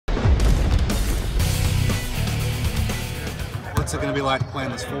What's it going to be like playing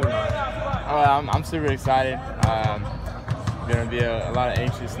this floor tonight? I'm super excited. Going to be a lot of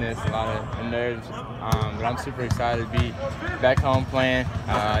anxiousness, a lot of nerves, but I'm super excited to be back home playing.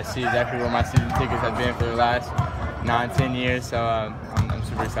 I see exactly where my season tickets have been for the last 9-10 years, so I'm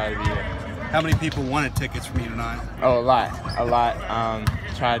super excited to be here. How many people wanted tickets from you tonight? Oh, a lot.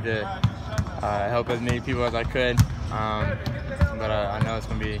 Tried to help as many people as I could, but I know it's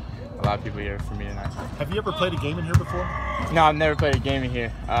going to be a lot of people here for me tonight. Have you ever played a game in here before? No, I've never played a game in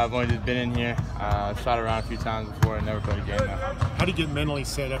here. I've only just been in here. Shot around a few times before and never played a game though. How do you get mentally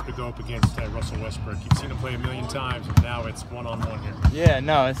set up to go up against Russell Westbrook? You've seen him play a million times, and now it's one-on-one here. Yeah,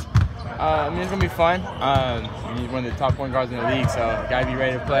 no, it's going to be fun. He's one of the top point guards in the league, so got to be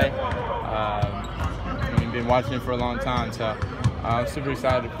ready to play. We've been watching him for a long time, so I'm super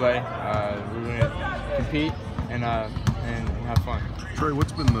excited to play. We're going to compete and have fun. Trae,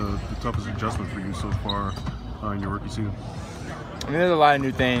 what's been the toughest adjustment for you so far in your rookie season? I mean, there's a lot of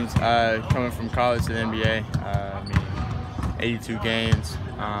new things coming from college to the NBA. 82 games,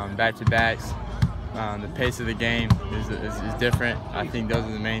 back-to-backs. The pace of the game is different. I think those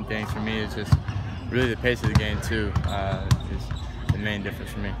are the main things for me. It's just really the pace of the game too is the main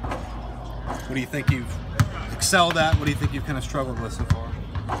difference for me. What do you think you've excelled at? What do you think you've kind of struggled with so far?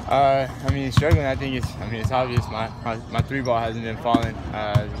 Struggling, I think it's obvious. My three ball hasn't been falling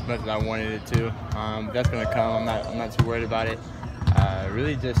as much as I wanted it to. That's going to come. I'm not too worried about it.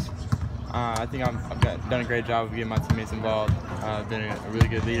 Really just, I think I've done a great job of getting my teammates involved. Been a really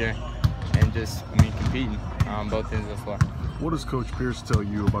good leader, and just competing on both ends of the floor. What does Coach Pierce tell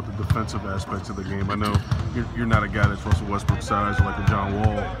you about the defensive aspects of the game? I know you're not a guy that's Russell Westbrook's size or like a John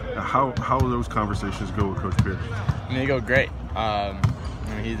Wall. How do those conversations go with Coach Pierce? They go great.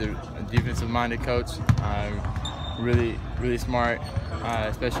 He's a defensive-minded coach, really smart,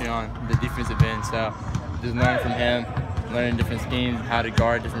 especially on the defensive end. So just learning from him, learning different schemes, how to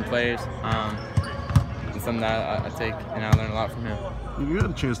guard different players. It's something that I take and I learn a lot from him. You had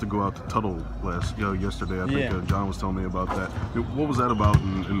a chance to go out to Tuttle yesterday. I think John was telling me about that. What was that about,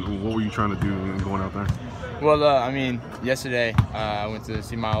 and what were you trying to do in going out there? Well, yesterday I went to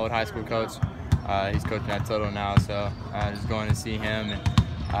see my old high school coach. He's coaching at Tuttle now, so just going to see him, and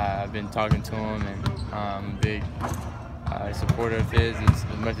I've been talking to him, and I'm a big supporter of his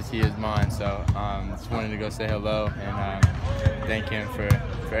as much as he is mine. So just wanted to go say hello and thank him for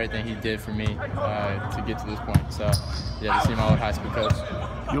everything he did for me to get to this point. So yeah, to see my old high school coach.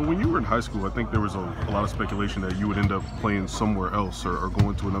 When you were in high school, I think there was a lot of speculation that you would end up playing somewhere else or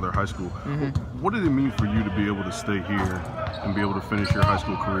going to another high school. Mm-hmm. What did it mean for you to be able to stay here and be able to finish your high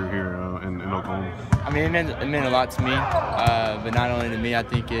school career here in Oklahoma? I mean, it meant a lot to me, but not only to me. I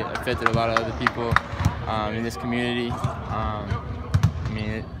think it affected a lot of other people in this community.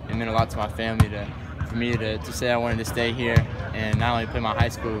 It meant a lot to my family for me to say I wanted to stay here and not only play my high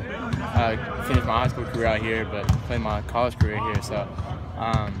school, finish my high school career out here, but play my college career here. So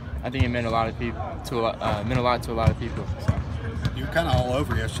I think it meant a lot to a lot of people. So. You were kind of all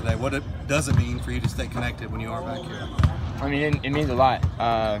over yesterday. What does it mean for you to stay connected when you are back here? I mean, it means a lot.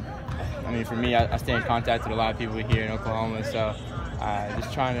 For me, I stay in contact with a lot of people here in Oklahoma, so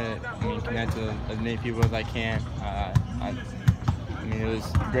just trying to connect to as many people as I can. It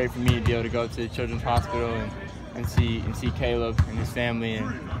was great for me to be able to go to the Children's Hospital and see Caleb and his family, and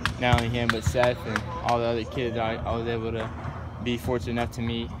not only him but Seth and all the other kids I was able to be fortunate enough to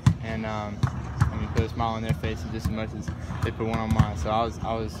meet, and put a smile on their faces just as much as they put one on mine. So I was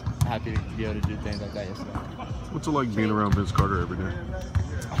happy to be able to do things like that yesterday. What's it like being around Vince Carter every day?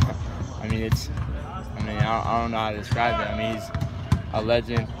 I don't know how to describe it. He's a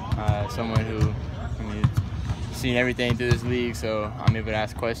legend, someone who seen everything through this league, so I'm able to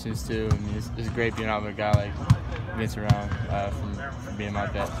ask questions too. It's great being out with a guy like Vince around from being my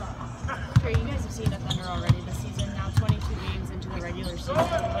vet. Trae, you guys have seen the Thunder already this season, now 22 games into the regular season. What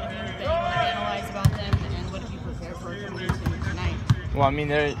have you been able to analyze about them, and what have you prepared for coming into tonight? Well,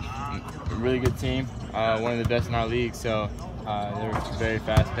 they're a really good team, one of the best in our league, so they're a very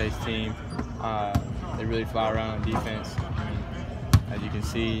fast-paced team. They really fly around on defense. As you can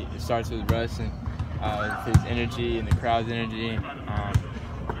see, it starts with Russ and his energy and the crowd's energy.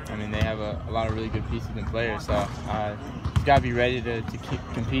 They have a lot of really good pieces and players, so you've got to be ready to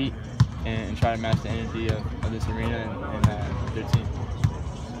compete and try to match the energy of this arena and their team.